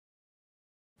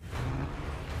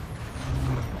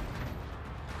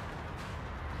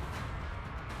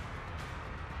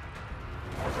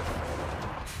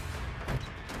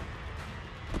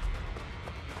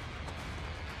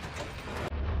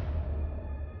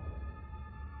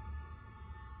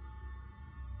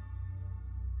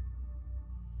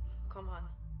Come on.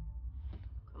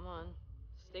 Come on.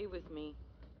 Stay with me.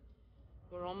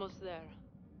 We're almost there.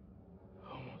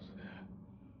 Almost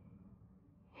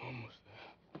there. Almost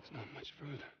there. It's not much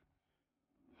further.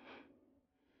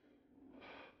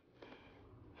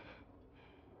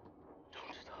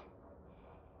 Don't stop.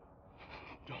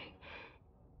 Don't.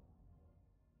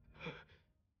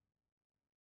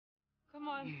 Come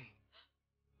on.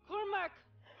 Cormac!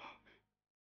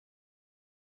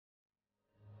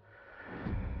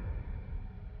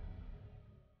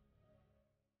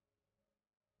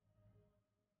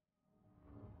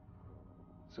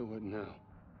 So what now?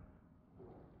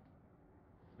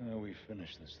 We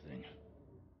finish this thing.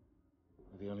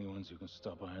 We're the only ones who can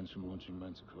stop Irons from launching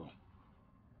Reticle.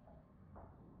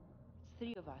 It's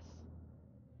 3 of us.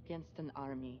 Against an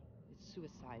army. It's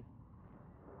suicide.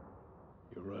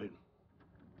 You're right.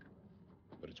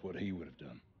 But it's what he would have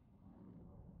done.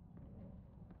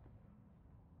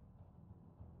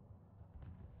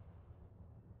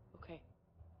 Okay.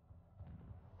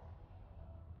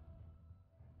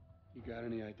 You got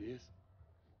any ideas?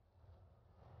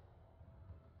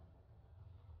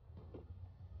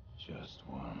 Just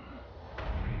one.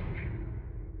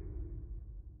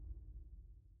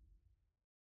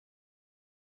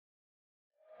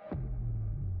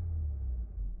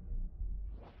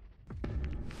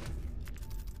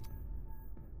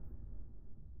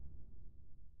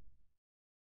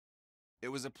 It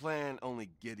was a plan only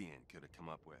Gideon could have come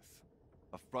up with.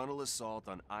 A frontal assault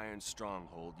on Iron's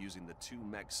stronghold using the 2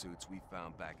 mech suits we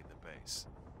found back at the base.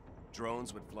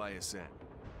 Drones would fly us in.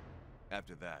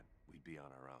 After that, we'd be on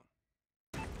our own.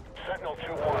 Sentinel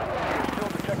 2-1, we are still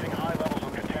detecting high levels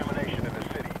of contamination in the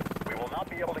city. We will not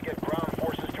be able to get ground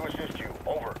forces to assist you.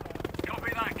 Over.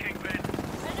 Copy that, Kingpin.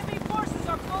 Enemy forces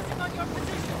are closing on your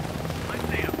position. I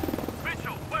see him.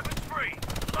 Mitchell, weapons free.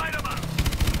 Light him up.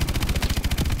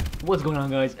 What's going on,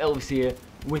 guys? Elvis here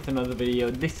with another video.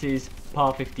 This is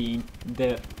part 15,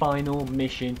 the final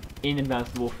mission in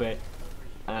Advanced Warfare.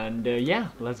 And yeah,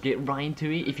 let's get right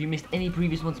into it. If you missed any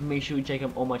previous ones, make sure you check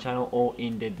them on my channel or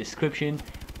in the description.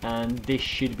 And this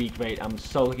should be great. I'm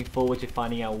so looking forward to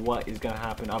finding out what is gonna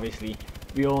happen. Obviously,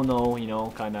 we all know, you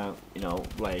know, kind of, you know,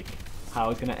 like how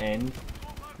it's gonna end.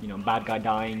 You know, bad guy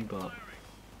dying,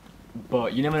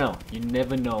 but you never know. You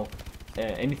never know.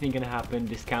 Anything can happen.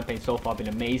 This campaign so far been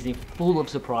amazing, full of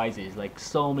surprises. Like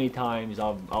so many times, I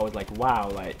was like, wow,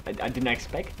 like I didn't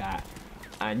expect that.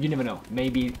 And you never know.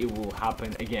 Maybe it will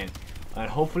happen again. And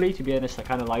hopefully, to be honest, I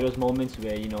kind of like those moments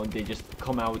where, you know, they just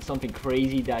come out with something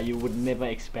crazy that you would never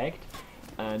expect.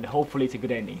 And hopefully, it's a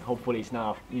good ending. Hopefully, it's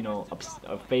not, you know,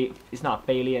 it's not a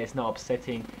failure. It's not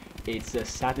upsetting. It's a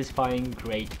satisfying,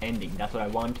 great ending. That's what I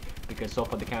want, because so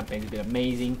far the campaign has been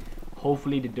amazing.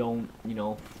 Hopefully, they don't, you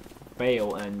know,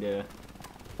 fail and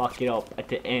fuck it up at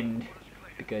the end,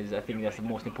 because I think that's the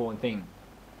most important thing.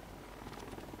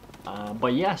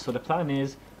 But yeah, so the plan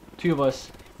is 2 of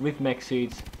us with mech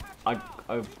suits are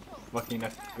fucking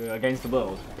against the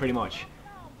world, pretty much,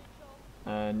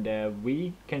 and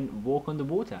we can walk on the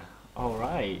water. All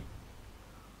right.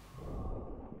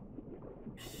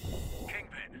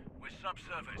 Kingpin, we're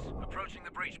subsurface, approaching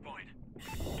the breach point.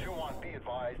 2-1, be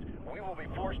advised, we will be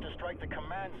forced to strike the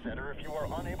command center if you are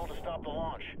unable to stop the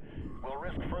launch. We'll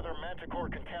risk further manticore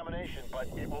contamination, but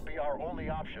it will be our only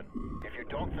option. If you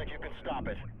don't think you can stop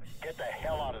it, get the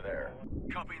hell out of there.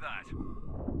 Copy that.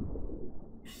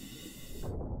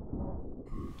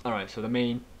 Alright, so the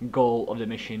main goal of the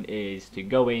mission is to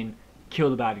go in,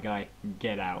 kill the bad guy,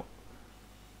 get out.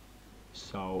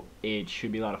 So it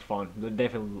should be a lot of fun. There's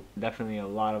definitely a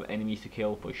lot of enemies to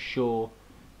kill for sure,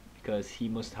 because he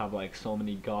must have like so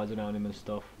many guards around him and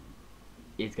stuff.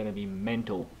 It's gonna be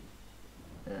mental.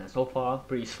 So far,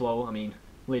 pretty slow. I mean,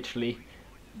 literally.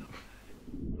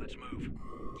 Let's move.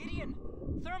 Gideon,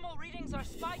 thermal readings are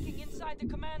spiking inside the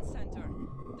command center.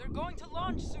 They're going to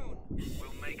launch soon.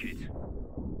 We'll make it.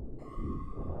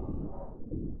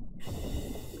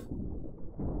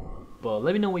 But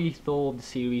let me know what you thought of the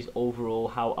series overall,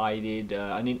 how I did.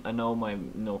 I know my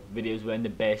videos weren't the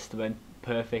best, weren't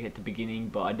perfect at the beginning,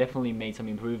 but I definitely made some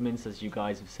improvements, as you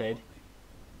guys have said.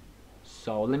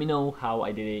 So let me know how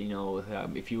I did it, you know,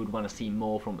 if you would want to see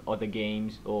more from other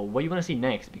games, or what you want to see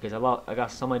next, because I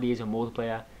got some ideas on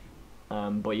multiplayer,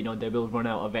 but you know, they will run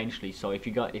out eventually. So if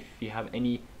you have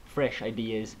any fresh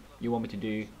ideas you want me to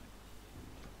do,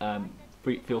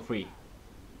 feel free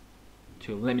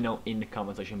to let me know in the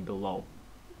comment section below.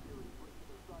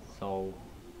 So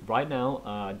right now,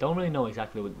 I don't really know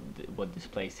exactly what this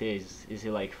place is. Is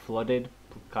it like flooded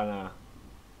kind of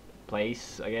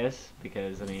place, I guess?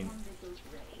 Because I mean,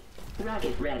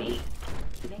 Rocket ready.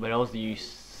 where else do you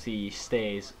see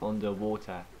stairs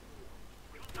underwater?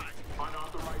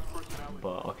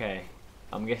 But okay,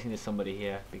 I'm guessing there's somebody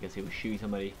here because he was shooting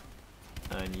somebody.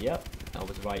 And yep, I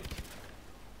was right.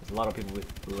 There's a lot of people with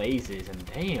lasers, and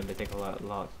damn, they take a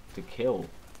lot to kill.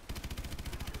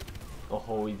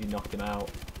 Oh, he knocked him out.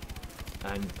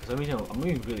 And for some reason, I'm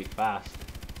moving really fast.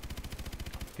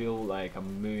 I feel like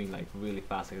I'm moving like really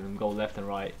fast. I can go left and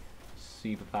right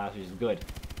super fast, which is good.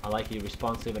 I like it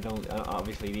responsive. I don't.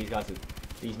 Obviously, these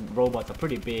robots are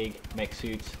pretty big mech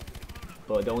suits,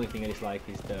 but the only thing I dislike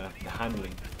is the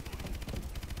handling.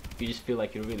 You just feel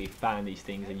like you're really fat in these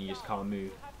things, and you just can't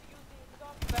move.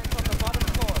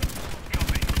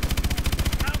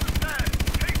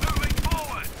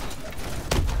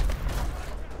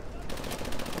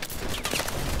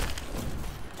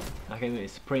 I can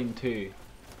sprint too.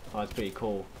 Oh, that's pretty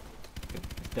cool.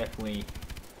 It's definitely,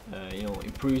 you know,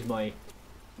 improves my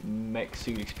mech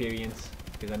suit experience,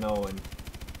 because I know, and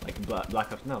like in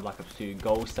Black Ops 2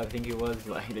 Ghost, I think it was,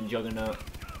 like the Juggernaut,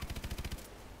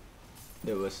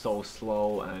 they were so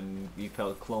slow and you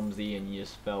felt clumsy and you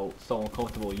just felt so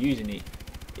uncomfortable using it.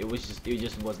 It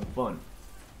just wasn't fun.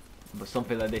 But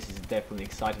something like this is definitely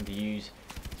exciting to use,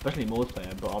 especially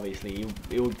multiplayer. But obviously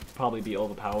it would probably be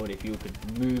overpowered if you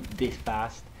could move this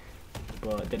fast.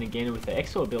 But then again, with the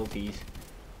exo abilities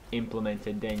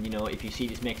implemented, then you know, if you see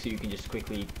this mech suit, you can just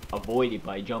quickly avoid it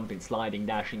by jumping, sliding,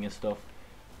 dashing and stuff.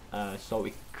 So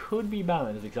it could be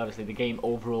balanced, because obviously the game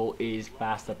overall is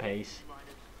faster paced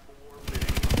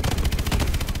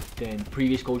than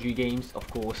previous Call of Duty games, of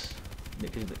course,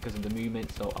 because of the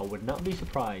movement. So I would not be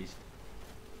surprised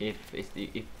if it's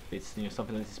you know,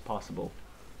 something like this is possible.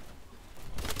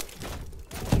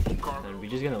 And we're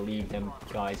just gonna leave them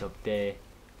guys up there,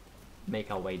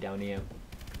 make our way down here,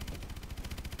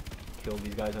 kill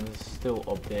these guys, and it's still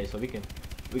up there, so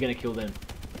we're gonna kill them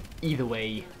either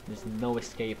way. There's no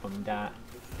escape from that.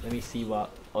 Let me see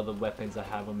what other weapons I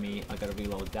have on me. I gotta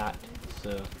reload that.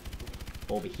 So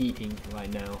overheating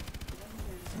right now.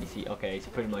 Let me see. Okay, it's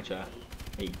pretty much a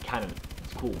cannon.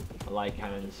 It's cool. I like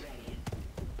cannons.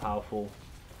 Powerful.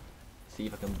 See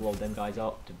if I can blow them guys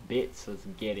up to bits. Let's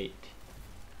get it.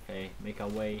 Okay, make our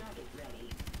way.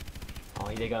 Oh,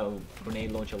 they got a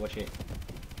grenade launcher. Watch it.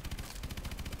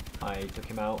 I took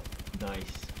him out. Nice.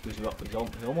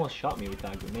 He almost shot me with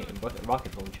that grenade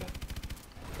rocket launcher.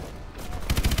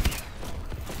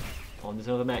 Oh, there's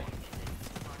another mech.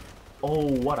 Oh,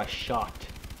 what a shot.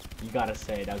 You gotta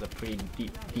say, that was a pretty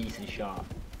decent shot.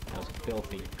 That was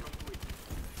filthy.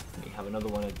 We have another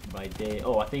one right there.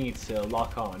 Oh, I think it's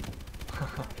lock on.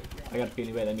 I got a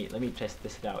feeling. Wait, let me test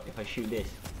it out. If I shoot this.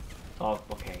 Oh,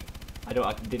 okay. I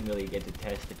didn't really get to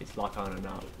test if it's lock on or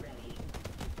not.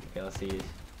 Okay, let's see this.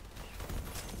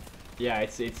 Yeah,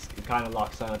 it's kind of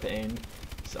locks on at the end.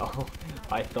 So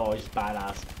I thought it was just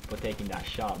badass for taking that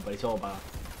shot, but it's all about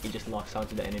it just locks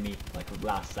onto the enemy like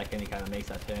last second. It kind of makes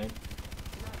that turn.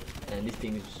 And this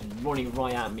thing is just running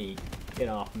right at me. Get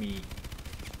off me.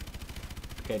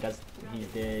 Okay, he's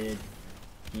dead.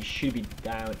 He should be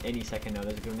down any second now.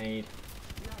 There's a grenade.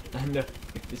 And it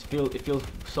feels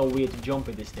so weird to jump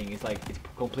at this thing. It's like it's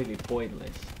completely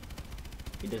pointless.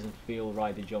 It doesn't feel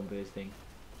right to jump at this thing.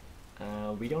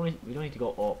 We don't need to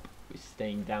go up. We're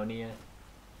staying down here.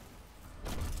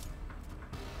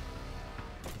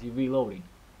 Is he reloading?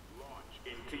 Launch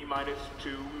in T-minus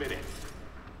 2 minutes.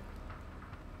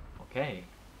 Okay.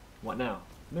 What now?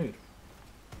 Move.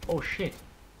 Oh shit.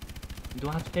 Do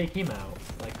I have to take him out?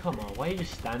 Like, come on. Why are you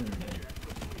just standing there?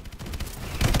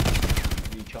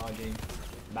 Recharging.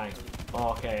 Bang. Oh,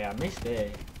 okay, I missed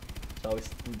it. So it's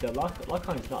the lock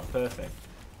on is not perfect.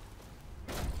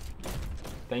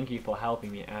 Thank you for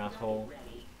helping me, asshole.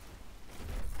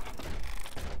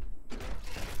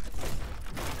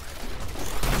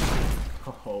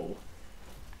 Oh.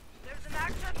 There's an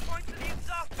access point to the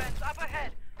exhaust vents up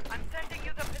ahead. I'm sending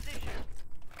you the position.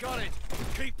 Got it.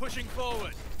 Keep pushing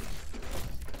forward.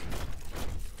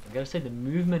 I gotta say, the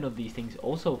movement of these things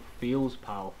also feels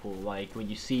powerful. Like when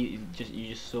you see, you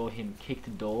just saw him kick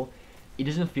the door. It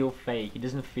doesn't feel fake. It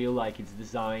doesn't feel like it's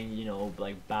designed, you know,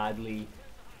 like badly.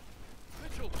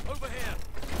 Mitchell, over here.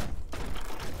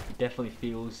 It definitely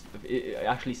feels. It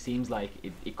actually seems like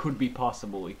it could be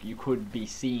possible. You could be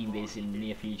seeing this in the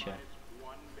near future,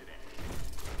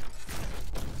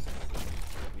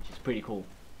 which is pretty cool.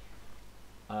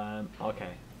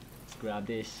 Okay, let's grab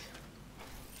this.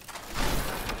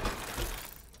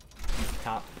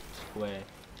 Tap square.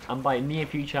 And by near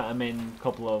future, I mean a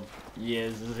couple of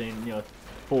years, as in, you know,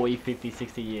 40, 50,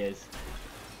 60 years.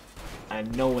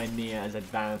 And nowhere near as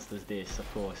advanced as this,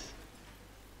 of course.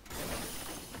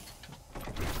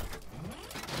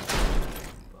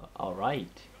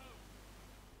 Alright.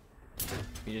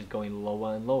 We're just going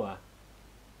lower and lower.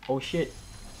 Oh shit.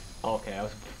 Okay,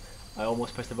 I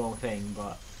almost pressed the wrong thing,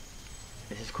 but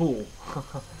this is cool.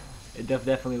 It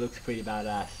definitely looks pretty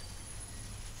badass.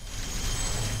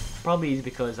 Probably is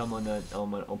because I'm on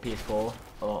PS4 or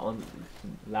on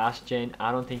last gen.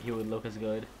 I don't think it would look as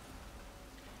good.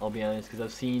 I'll be honest, because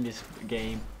I've seen this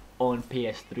game on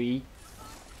PS3.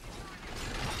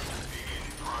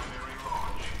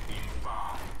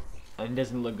 And it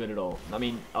doesn't look good at all. I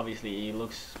mean, obviously it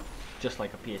looks just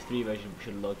like a PS3 version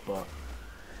should look, but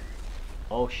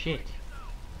oh shit.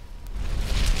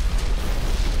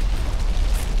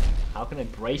 How can I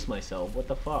brace myself? What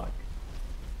the fuck?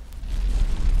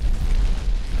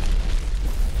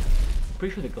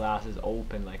 Pretty sure the glass is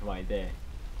open, like right there.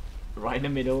 Right in the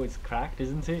middle, it's cracked,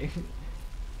 isn't it?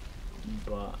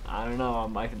 But I don't know.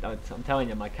 I'm telling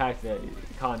you, my character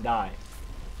can't die.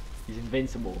 He's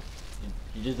invincible.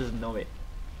 He just doesn't know it.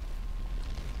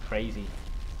 Crazy.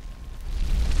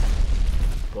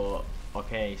 But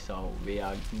okay, so we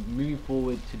are moving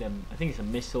forward to them. I think it's a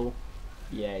missile.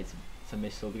 Yeah, it's a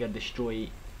missile. We gotta destroy it.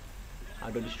 I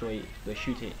gotta destroy it. Go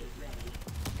shoot it.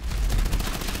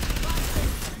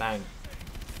 Bang.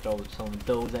 Throw some of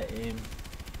those at him.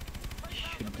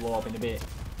 Should blow up in a bit.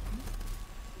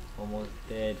 Almost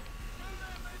dead.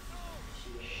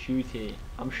 Shoot it.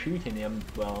 I'm shooting him.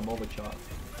 Well, I'm overcharged.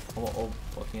 I'm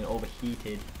fucking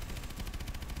overheated.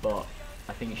 But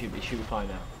I think it should be fine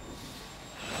now.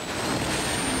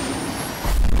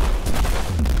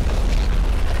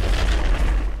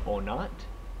 Or not?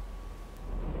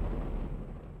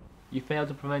 You failed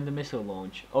to prevent the missile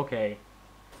launch. Okay.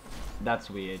 That's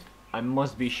weird. I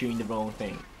must be shooting the wrong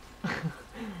thing.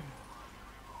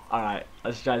 Alright,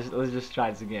 let's just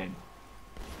try this again.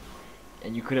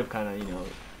 And you could have kind of, you know,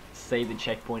 saved the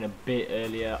checkpoint a bit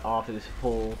earlier after this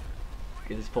fall,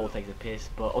 because this fall takes a piss.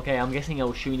 But okay, I'm guessing I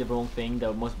was shooting the wrong thing.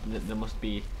 There must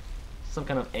be some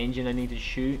kind of engine I need to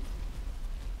shoot.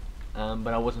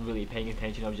 But I wasn't really paying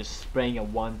attention. I was just spraying at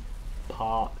one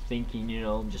part, thinking, you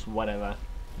know, just whatever.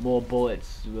 More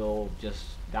bullets will just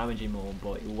damage him more,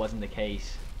 but it wasn't the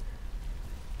case.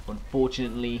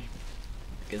 Unfortunately,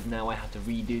 because now I have to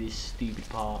redo this stupid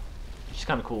part, which is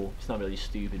kind of cool. It's not really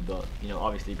stupid, but you know,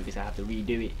 obviously because I have to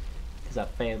redo it because I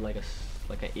failed like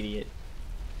an idiot.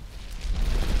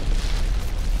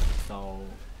 So,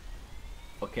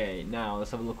 okay, now let's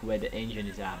have a look where the engine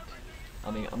is at. I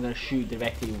mean, I'm gonna shoot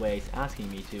directly where it's asking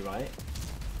me to, right?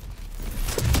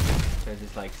 Because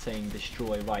it's like saying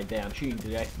destroy right there. I'm shooting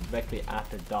directly at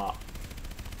the dot.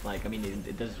 Like, I mean,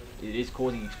 it is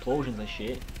causing explosions and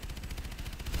shit.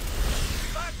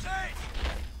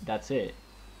 That's it.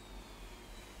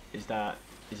 Is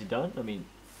it done? I mean,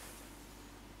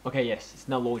 okay, yes, it's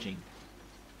now launching.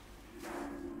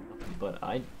 But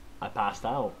I passed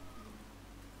out.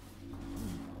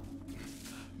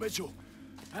 Mitchell,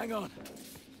 hang on.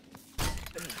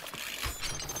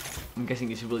 I'm guessing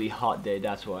it's really hot there,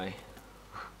 that's why.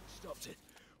 Stopped it.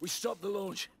 We stopped the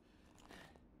launch.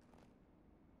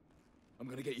 I'm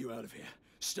gonna get you out of here.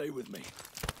 Stay with me.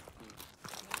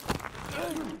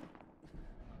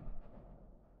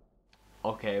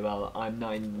 Okay, well, I'm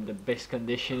not in the best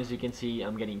condition. As you can see,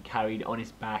 I'm getting carried on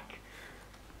his back.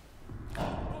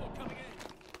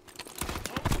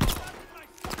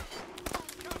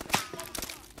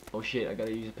 Oh shit, I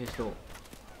gotta use a pistol.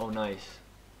 Oh nice.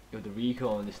 Yo, the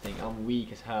recoil on this thing, I'm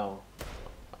weak as hell.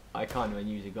 I can't even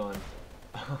use a gun.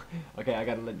 Okay, I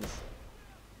gotta let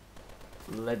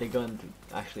the gun to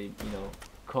actually, you know,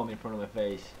 come in front of my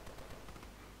face.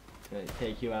 Can I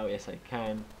take you out? Yes, I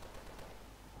can.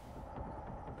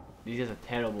 These guys are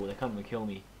terrible. They can't even kill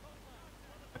me.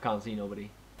 I can't see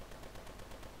nobody.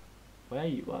 Where are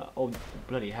you? Oh,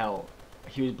 bloody hell.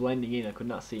 He was blending in. I could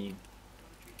not see him.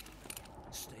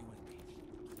 Stay with me.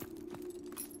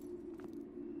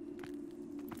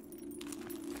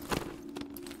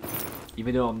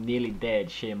 Even though I'm nearly dead,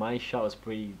 shit, my shot was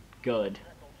pretty good.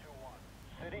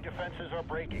 City defenses are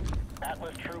breaking.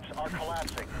 Atlas troops are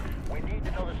collapsing. We need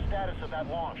to know the status of that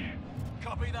launch.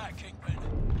 Copy that, Kingpin.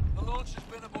 The launch has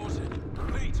been aborted.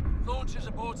 Repeat, launch is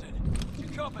aborted. You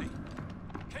copy?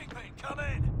 Kingpin, come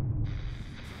in.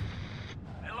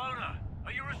 Ilona,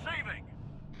 are you receiving?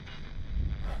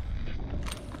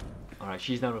 Alright,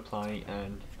 she's not replying,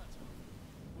 and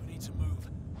We need to move.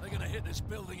 They're gonna hit this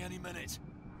building any minute.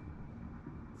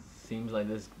 seems like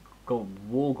there's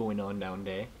war going on down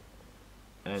there.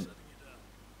 And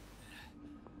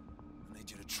I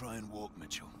need you to try and walk,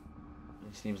 Mitchell.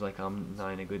 it seems like I'm not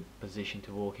in a good position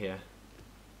to walk here.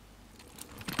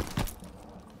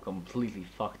 Completely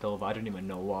fucked over. I don't even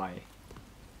know why.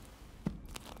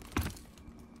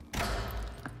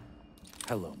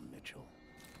 Hello, Mitchell.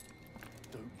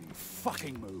 Don't you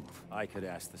fucking move. I could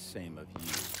ask the same of you.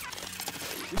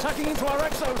 He's hacking into our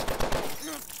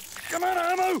exos! Come on,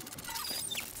 ammo!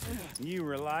 You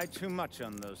rely too much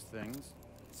on those things.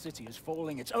 The city is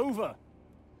falling, it's over!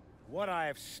 What I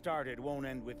have started won't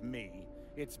end with me.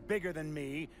 It's bigger than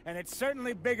me, and it's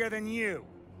certainly bigger than you.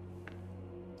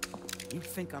 You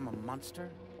think I'm a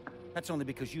monster? That's only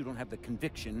because you don't have the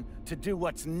conviction to do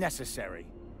what's necessary.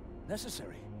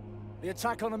 Necessary? The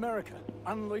attack on America,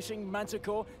 unleashing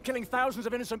Manticore, killing thousands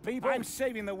of innocent people? I'm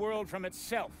saving the world from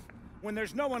itself. When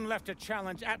there's no one left to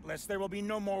challenge Atlas, there will be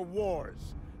no more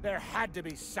wars. There had to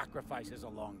be sacrifices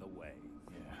along the way.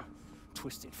 Yeah.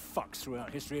 Twisted fucks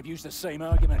throughout history have used the same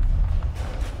argument.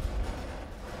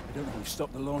 They don't know we've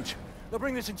stopped the launch. They'll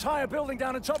bring this entire building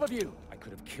down on top of you. I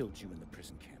could have killed you in the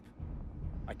prison camp.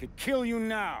 I could kill you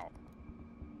now.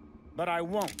 But I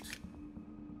won't.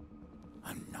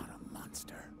 I'm not a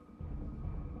monster.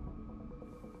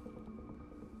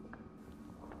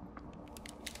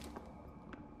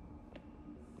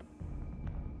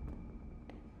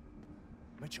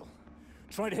 Mitchell,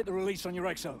 try to hit the release on your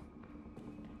exo.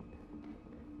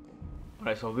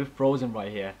 Alright, so we're frozen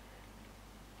right here.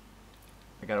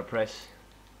 I gotta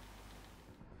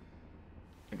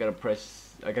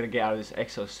get out of this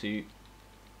exosuit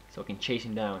so I can chase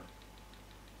him down.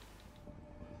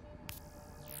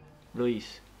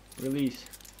 Release. Release.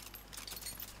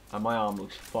 And my arm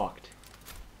looks fucked.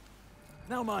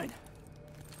 Now mine.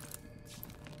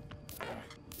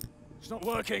 It's not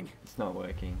working. It's not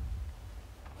working.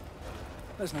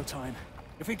 There's no time.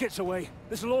 If he gets away,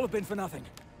 this will all have been for nothing.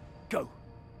 Go.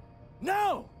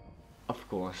 Now! Of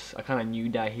course. I kinda knew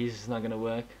that his is not gonna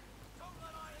work.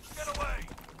 Get away!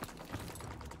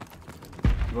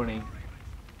 Running.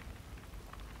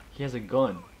 He has a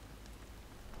gun.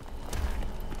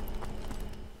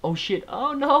 Oh shit.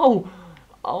 Oh no!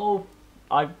 Oh,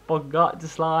 I forgot to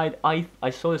slide. I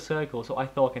saw the circle, so I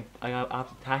thought I have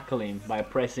to tackle him by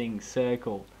pressing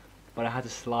circle. But I had to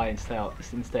slide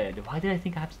instead. Why did I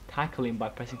think I had to tackle him by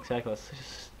pressing circle? That's such a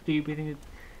stupid thing.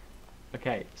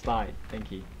 Okay, slide. Thank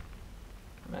you.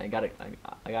 I got it.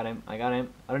 I got him. I got him.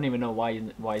 I don't even know why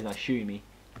he's not shooting me.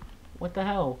 What the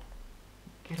hell?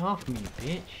 Get off me,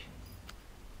 bitch.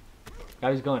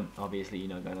 Got his gun. Obviously, you're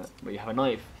not gonna. But you have a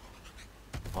knife.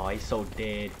 Oh, he's so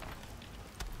dead.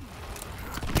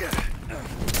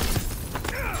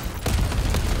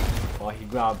 Oh, he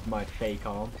grabbed my fake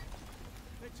arm.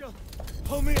 Mitchell,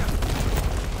 pull me up.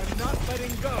 I'm not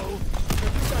letting go.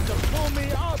 But you got to pull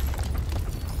me up.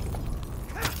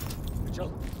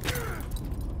 Mitchell,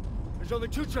 there's only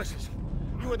two choices.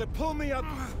 You either pull me up,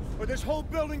 or this whole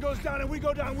building goes down and we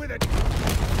go down with it.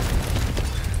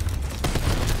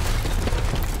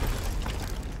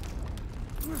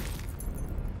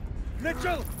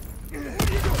 Mitchell!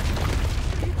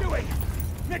 What are you doing?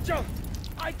 Mitchell!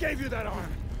 I gave you that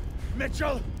arm!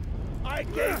 Mitchell! I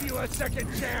gave you a second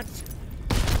chance!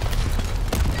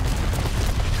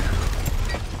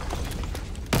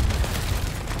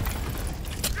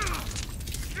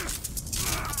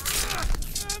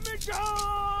 Mitchell!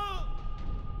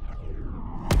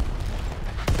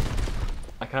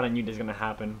 I kinda knew this was gonna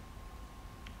happen.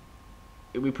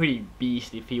 It would be pretty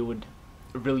beast if he would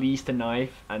release the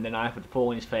knife and the knife would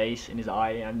fall in his face, in his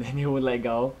eye, and then he would let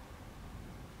go.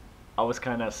 I was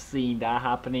kind of seeing that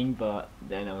happening, but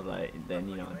then I was like, then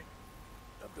you know.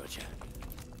 I've got you.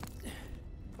 It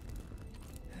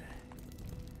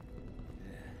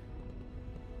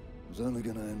was only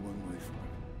gonna end one way for him.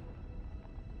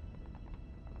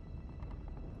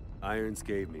 Irons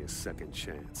gave me a second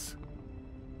chance,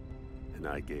 and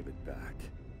I gave it back.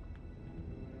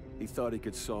 He thought he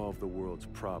could solve the world's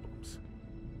problems.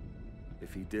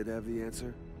 If he did have the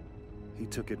answer, he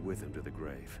took it with him to the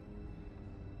grave.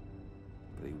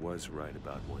 But he was right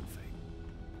about one thing.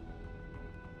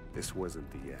 This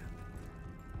wasn't the end.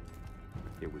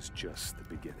 It was just the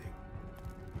beginning.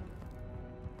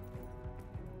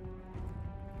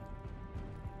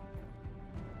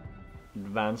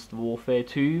 Advanced Warfare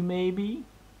 2, maybe?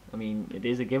 I mean, it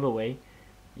is a giveaway.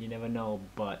 You never know,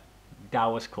 but that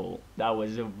was cool. That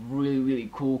was a really, really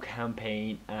cool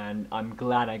campaign, and I'm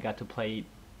glad I got to play it.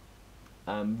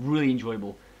 Really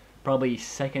enjoyable. Probably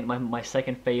my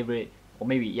second favorite, or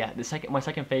maybe yeah, my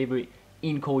second favorite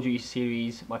in Call of Duty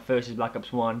series. My first is Black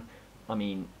Ops 1. I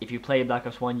mean, if you play Black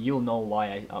Ops 1, you'll know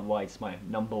why it's my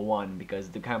number one, because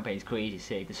the campaign is crazy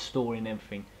sick, the story and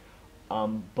everything.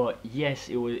 But yes,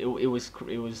 it was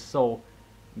so,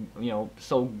 you know,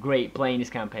 so great playing this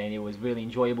campaign. It was really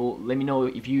enjoyable. Let me know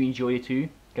if you enjoyed it too,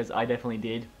 because I definitely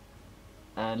did.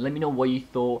 And let me know what you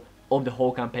thought of the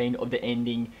whole campaign, of the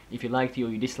ending, if you liked it or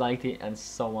you disliked it, and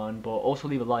so on. But also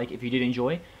leave a like if you did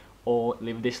enjoy. or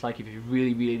leave a dislike if you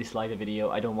really dislike the video.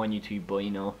 I don't want you to, but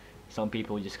you know, some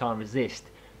people just can't resist.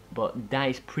 But that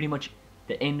is pretty much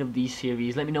the end of these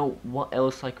series. Let me know what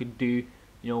else I could do,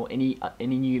 you know, any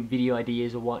new video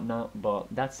ideas or whatnot. But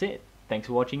that's it. Thanks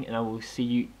for watching, and I will see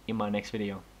you in my next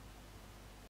video.